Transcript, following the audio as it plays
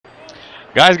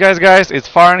Guys, it's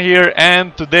Farn here,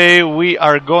 and today we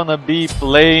are gonna be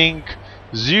playing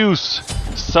Zeus.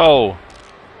 So,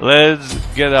 let's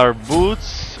get our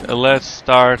boots. Let's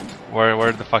start.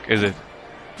 Where the fuck is it?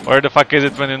 Where the fuck is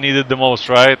it when you need it the most,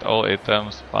 right? All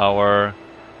items, power,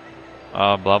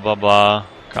 blah blah blah.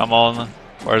 Come on,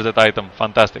 where's that item?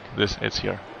 Fantastic. It's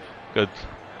here. Good.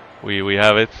 We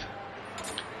have it.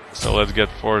 So let's get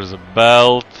for the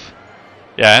belt.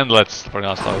 Yeah, and let's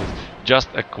pronounce it. Just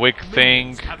a quick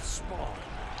thing.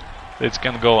 This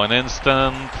can go an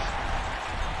instant.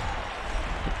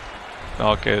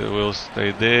 Okay, we'll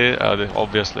stay there.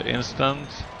 Obviously instant.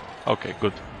 Okay,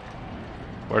 good.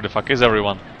 Where the fuck is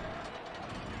everyone?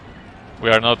 We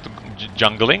are not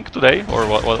jungling today, or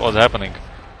what's happening?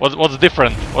 What's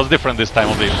different? What's different this time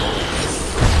of the year?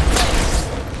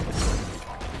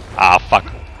 Ah, fuck!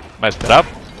 Messed it up.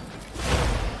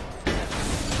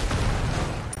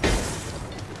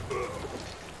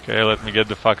 Okay, let me get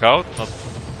the fuck out, not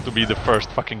to be the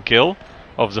first fucking kill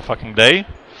of the fucking day.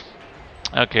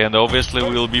 Okay, and obviously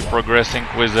we will be progressing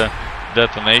with a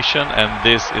detonation, and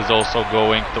this is also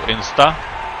going to insta.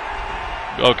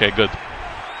 Okay, good.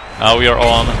 Now we are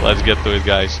on, let's get to it,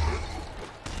 guys.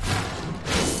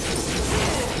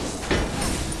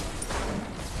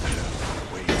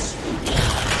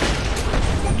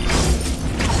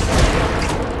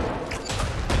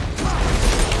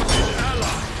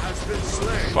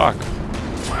 Fuck.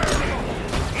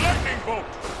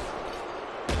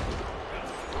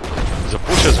 The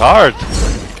push is hard.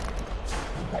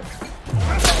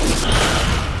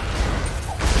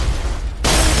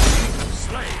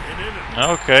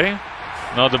 Okay.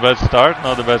 Not a bad start,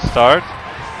 not a bad start.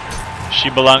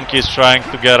 Shibalanki is trying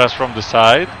to get us from the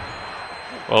side.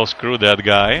 Well, screw that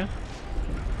guy.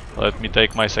 Let me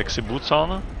take my sexy boots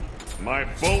on.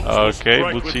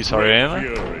 Okay, Zeus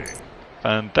Arena.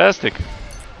 Fantastic.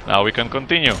 Now we can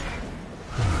continue.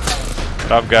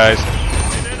 Tough guys.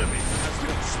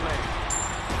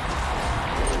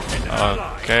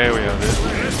 Okay, we have this.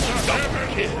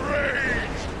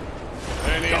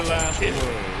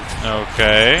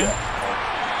 Okay.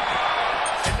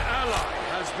 An ally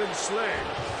has been slain.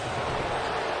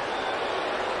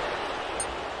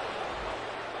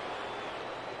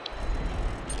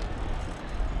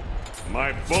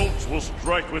 My bolts will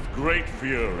strike with great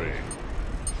fury.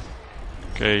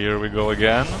 Okay, here we go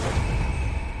again.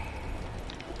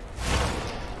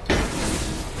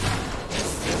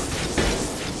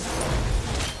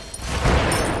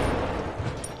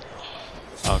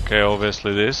 Okay,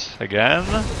 obviously this again.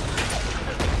 An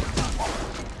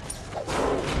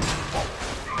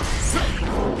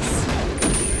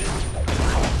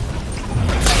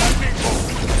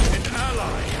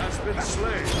ally has been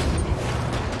slain.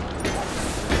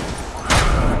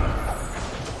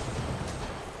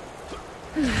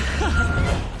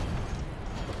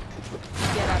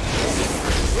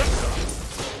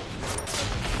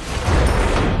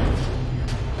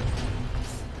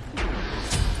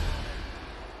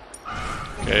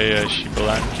 Okay,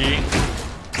 Shibalanki.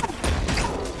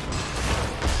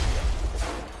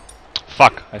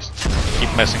 Fuck, I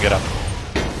keep messing it up.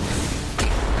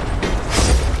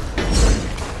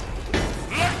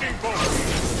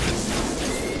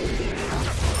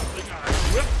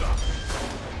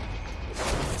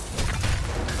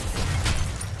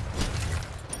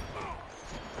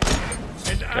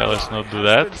 Okay, let's not do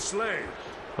that.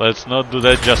 Let's not do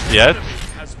that just yet.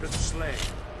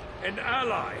 An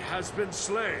ally has been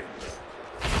slain.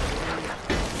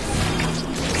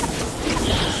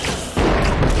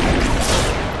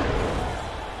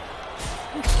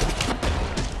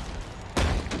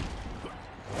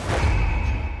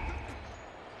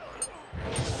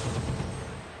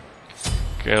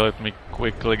 Okay, let me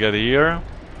quickly get here.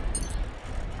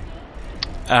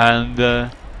 And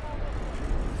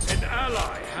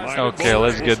okay,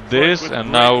 let's get this,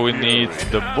 and now we need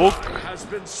the book.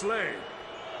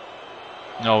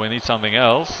 No, we need something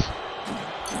else.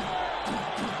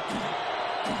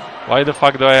 Why the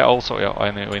fuck do I also...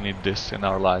 Yeah, we need this in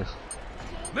our life.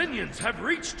 Minions have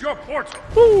reached your portal.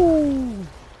 Woo!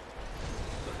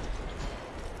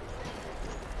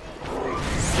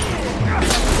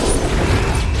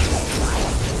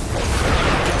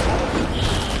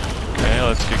 Okay,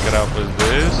 let's kick it up with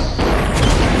this.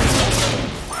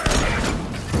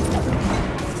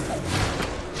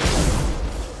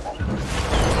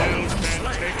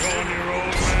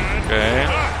 Okay.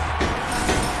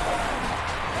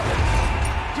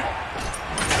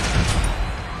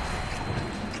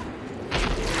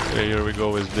 Okay, here we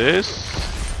go with this.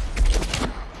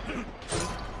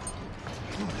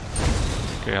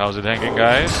 Okay, how's it hanging,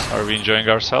 guys? Are we enjoying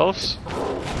ourselves?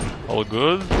 All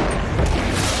good?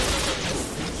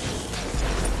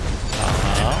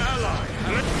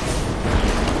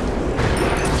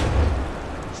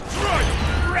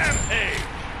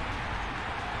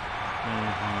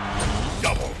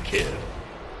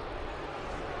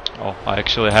 Oh, I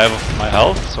actually have my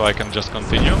health, so I can just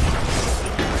continue. An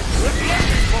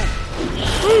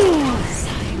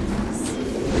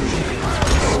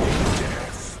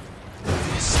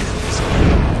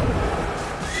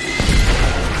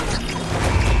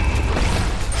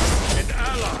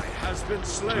ally has been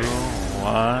slain. 2,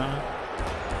 1.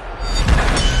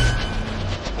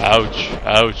 Ouch,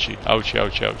 ouchie, ouchie,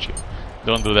 ouchie, ouchie.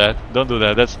 Don't do that. Don't do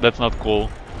that. That's not cool.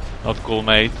 Not cool,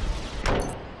 mate.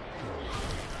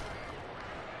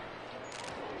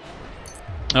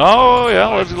 Oh yeah,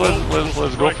 let's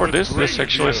go for this. This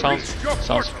actually sounds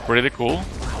pretty cool.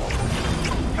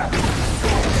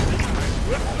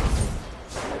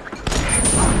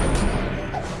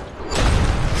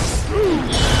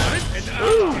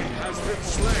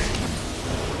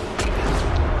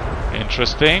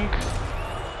 Interesting.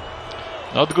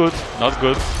 Not good. Not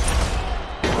good.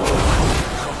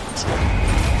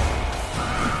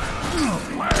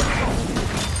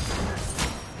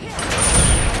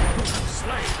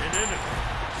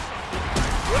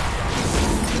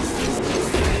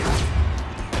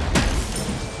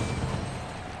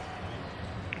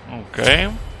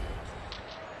 Okay.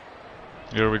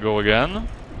 Here we go again.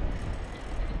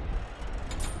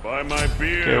 By my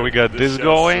beard, Okay, we got this shall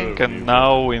going, serve and me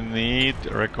now we need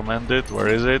recommended. Where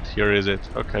is it? Here is it.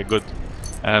 Okay, good.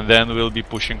 And then we'll be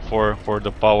pushing for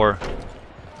the power.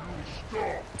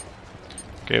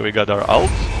 Okay, we got our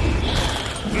ult.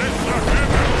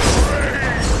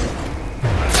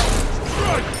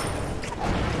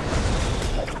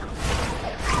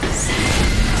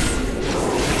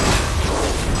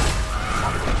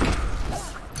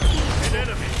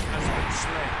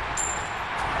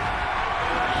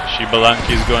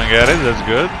 Balanki is going at it, that's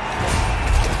good.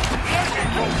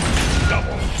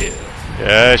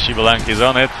 Yeah, Shibalanki is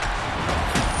on it.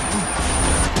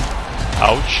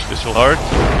 Ouch, this will hurt.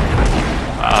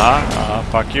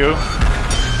 Fuck you.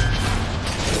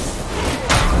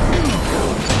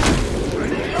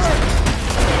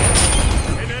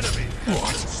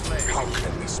 How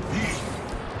can this be?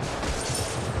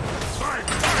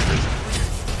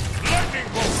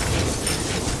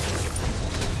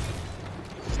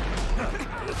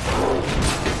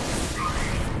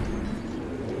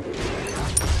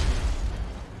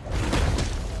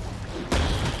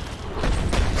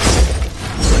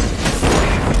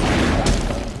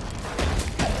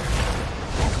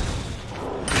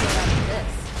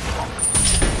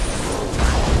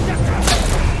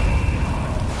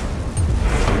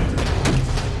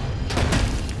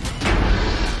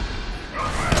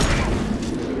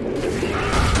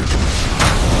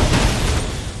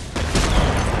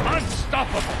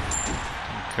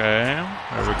 Okay,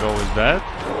 there we go with that.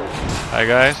 Hi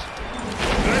guys.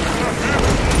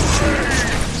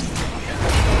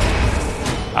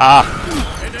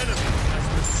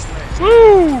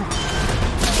 Woo!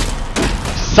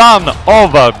 Son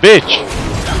of a bitch!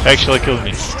 Actually killed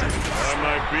me. By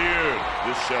my beard,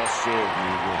 this shall serve me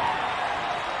well.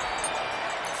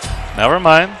 Never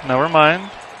mind, never mind.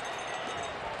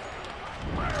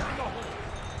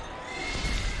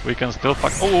 We can still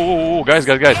fuck. Oh, guys.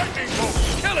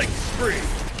 Killing spree.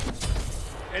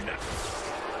 And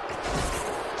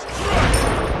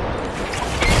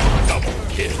double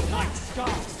kill.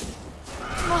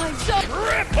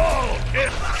 Triple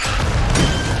kill.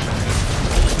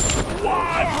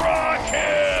 Quadra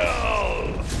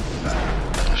kill.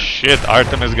 Shit,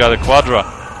 Artemis got a quadra.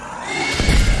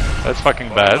 That's fucking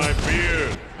By bad. my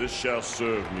beard, this shall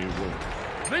serve me well.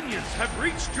 Minions have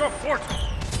reached your portal.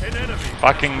 An enemy.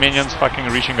 Fucking minions fucking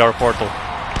reaching our portal.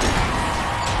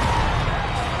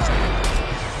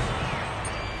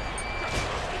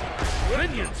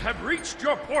 Minions have reached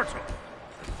your portal.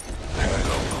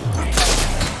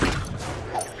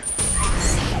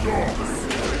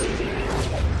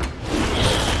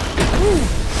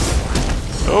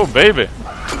 Oh baby,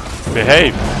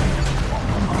 behave.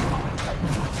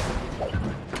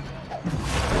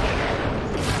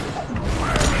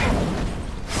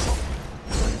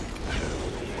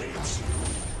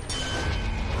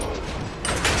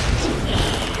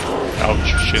 Ouch,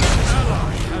 shit.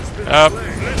 Up.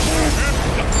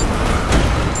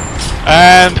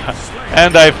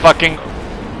 And I fucking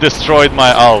destroyed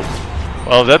my ult.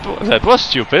 Well, that was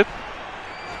stupid.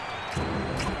 You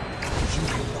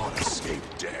cannot escape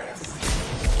death.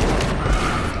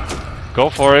 Go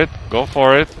for it, go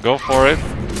for it, go for it.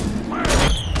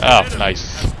 Oh,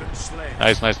 nice.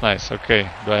 Nice. Okay,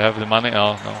 do I have the money?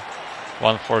 Oh, no.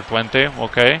 1 for 20,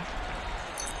 okay.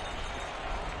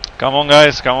 Come on,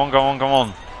 guys, come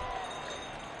on.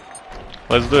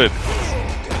 Let's do it.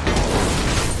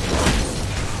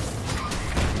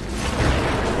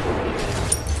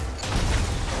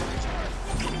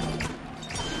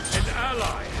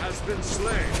 been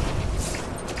slain.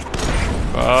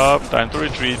 Up, time to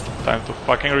retreat. Time to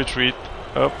fucking retreat.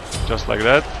 Up, just like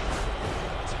that.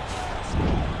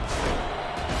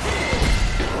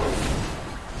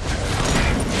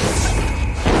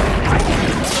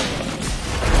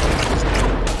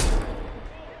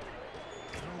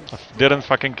 I didn't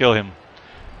fucking kill him.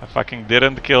 I fucking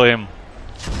didn't kill him.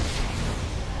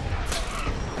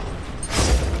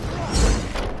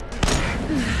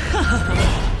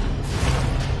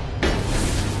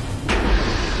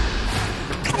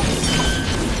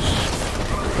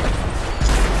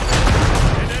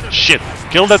 Shit!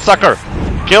 Kill that sucker!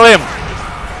 Kill him!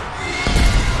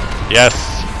 Yes!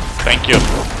 Thank you.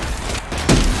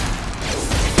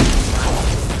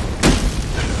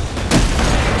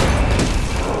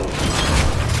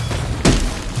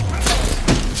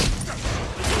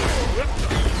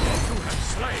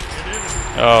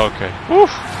 Okay.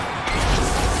 Woof.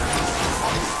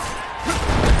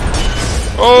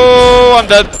 Oh, I'm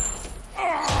dead.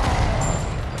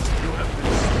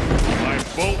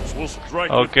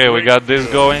 Okay, we got this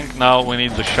going. Now we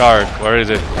need the shard. Where is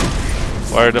it?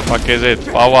 Where the fuck is it?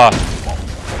 Power.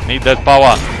 Need that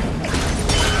power.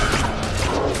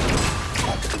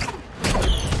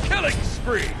 Killing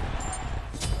spree.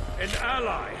 An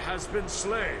ally has been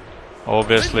slain.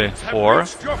 Obviously, 4.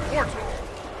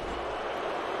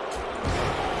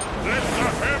 Let the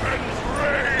heavens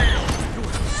rain! You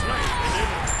have slain an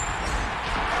enemy.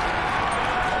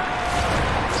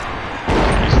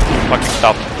 He's too fucking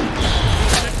tough.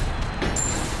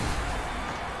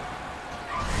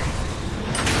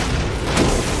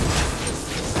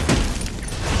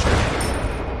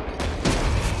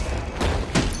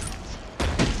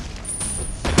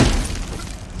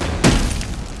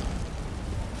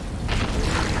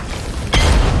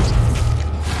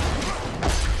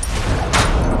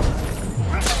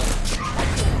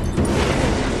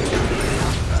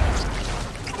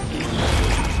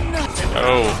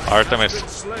 Oh, Artemis.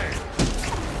 An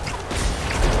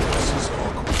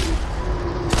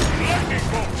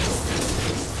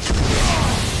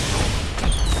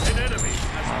enemy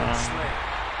has been slain.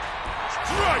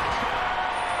 Strike!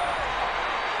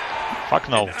 Fuck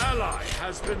no. An ally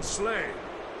has been slain.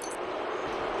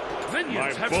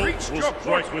 Minions have reached your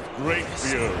point with great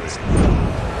fury.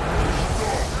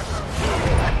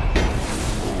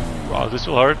 Wow, this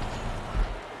will hurt.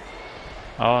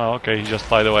 Oh, okay, he just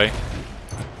flied away.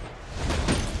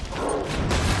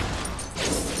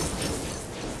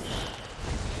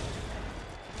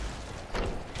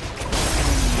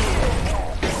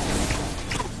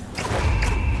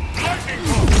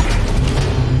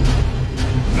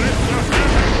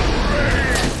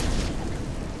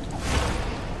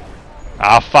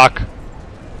 Ah, fuck.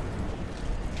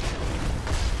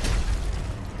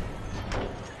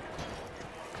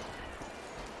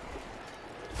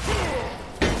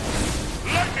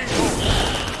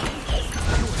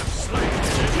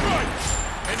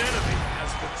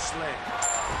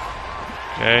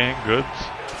 Okay, good.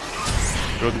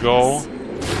 Good go.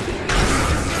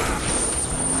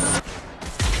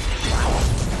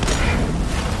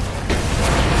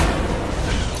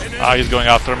 Ah, he's going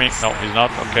after me. No, he's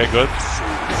not. Okay, good.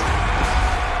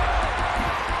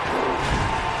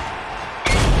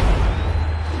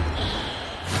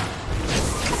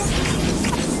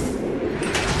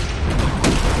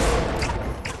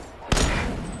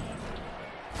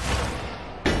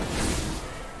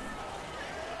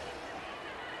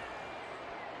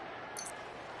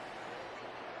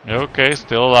 Okay,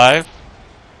 still alive.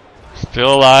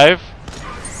 Still alive.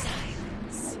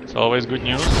 It's always good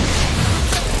news.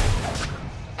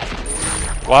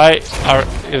 Why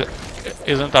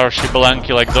isn't our Shibalanki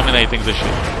like dominating the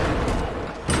shit?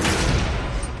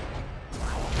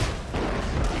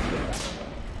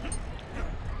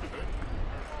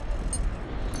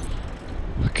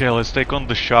 Okay, let's take on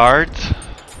the shard.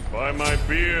 By my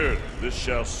beard, this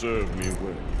shall serve me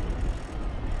well.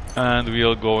 And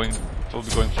we'll be going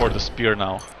for the spear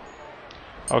now.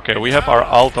 Okay, we have our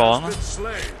ult on. Let's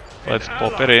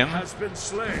pop it in. Let the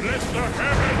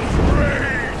heavens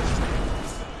rage!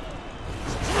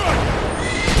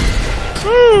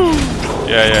 Woo!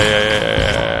 Yeah.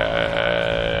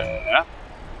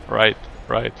 Right,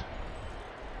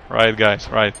 guys,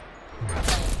 right.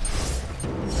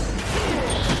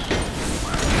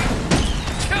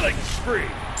 Killing spree!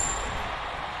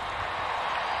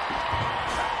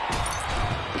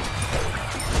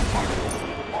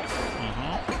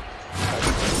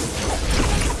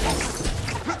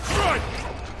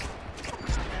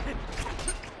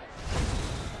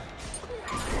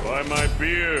 By my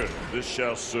beard, this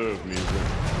shall serve me well.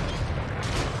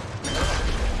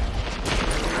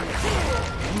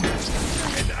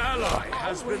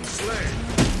 has been slain.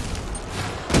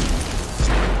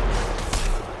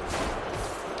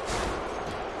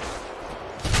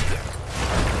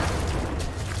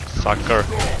 Sucker.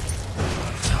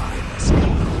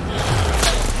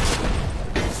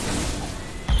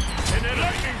 An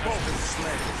lightning bolt is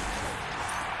slain.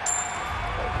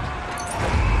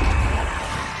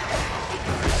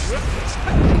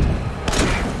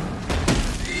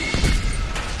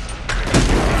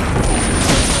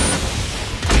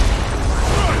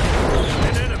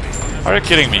 Are you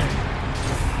kidding me?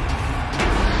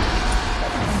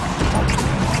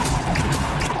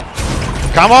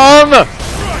 Come on!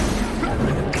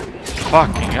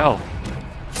 Fucking hell.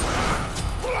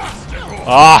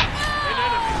 Ah! An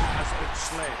enemy has been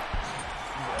slain.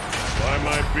 By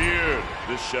my beard,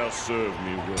 this shall serve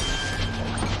me well.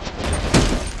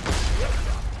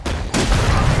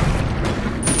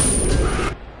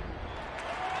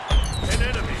 An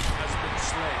enemy has been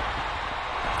slain.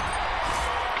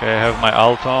 Okay, I have my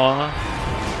ult on.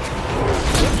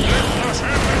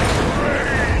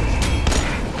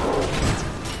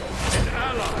 An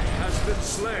ally has been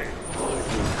slain.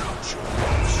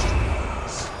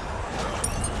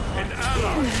 An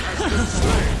ally has been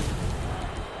slain.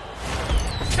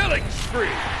 Killing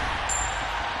spree.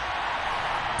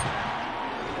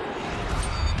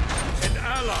 An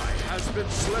ally has been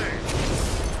slain.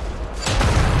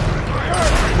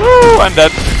 Woo! I'm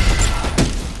dead.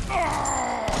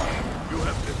 You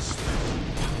have been slain.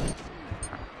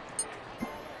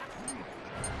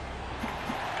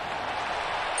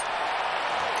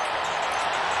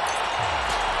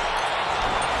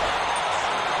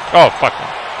 Oh, fuck.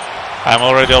 I'm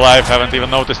already alive, haven't even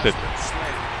noticed it. An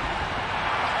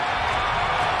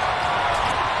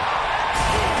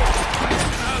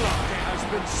ally has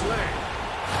been slain.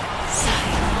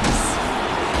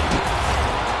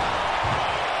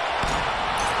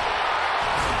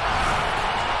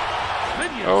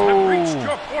 Minions have reached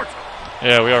your portal.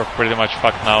 Yeah, we are pretty much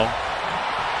fucked now.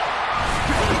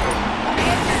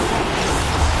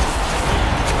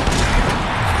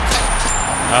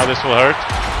 Now this will hurt.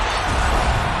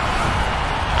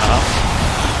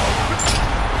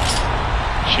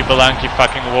 Shibalanki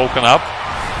fucking woken up.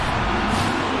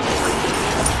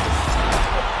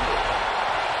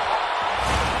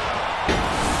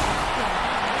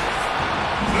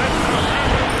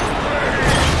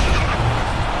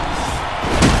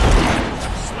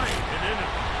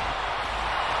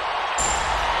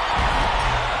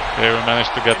 Okay, we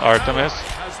managed to get Artemis.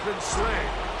 Has been slain.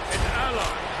 An ally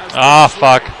has Ah, been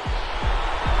fuck.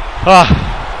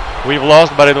 Ah, we've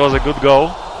lost, but it was a good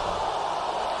go.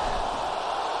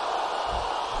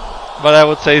 But I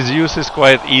would say Zeus is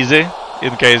quite easy,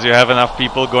 in case you have enough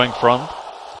people going front.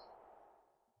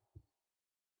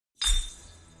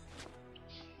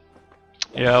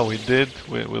 Yeah, we did.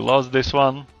 We lost this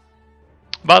one.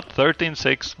 But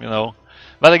 13-6, you know.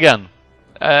 But again,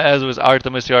 as with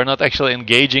Artemis, you are not actually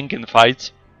engaging in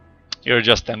fights. You're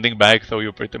just standing back, so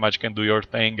you pretty much can do your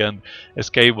thing and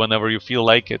escape whenever you feel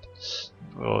like it.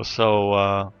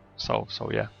 So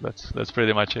yeah, that's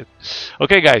pretty much it.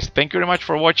 Okay, guys, thank you very much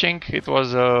for watching. It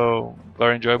was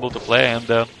very enjoyable to play, and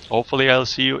hopefully I'll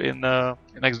see you in the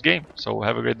next game. So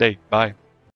have a great day. Bye.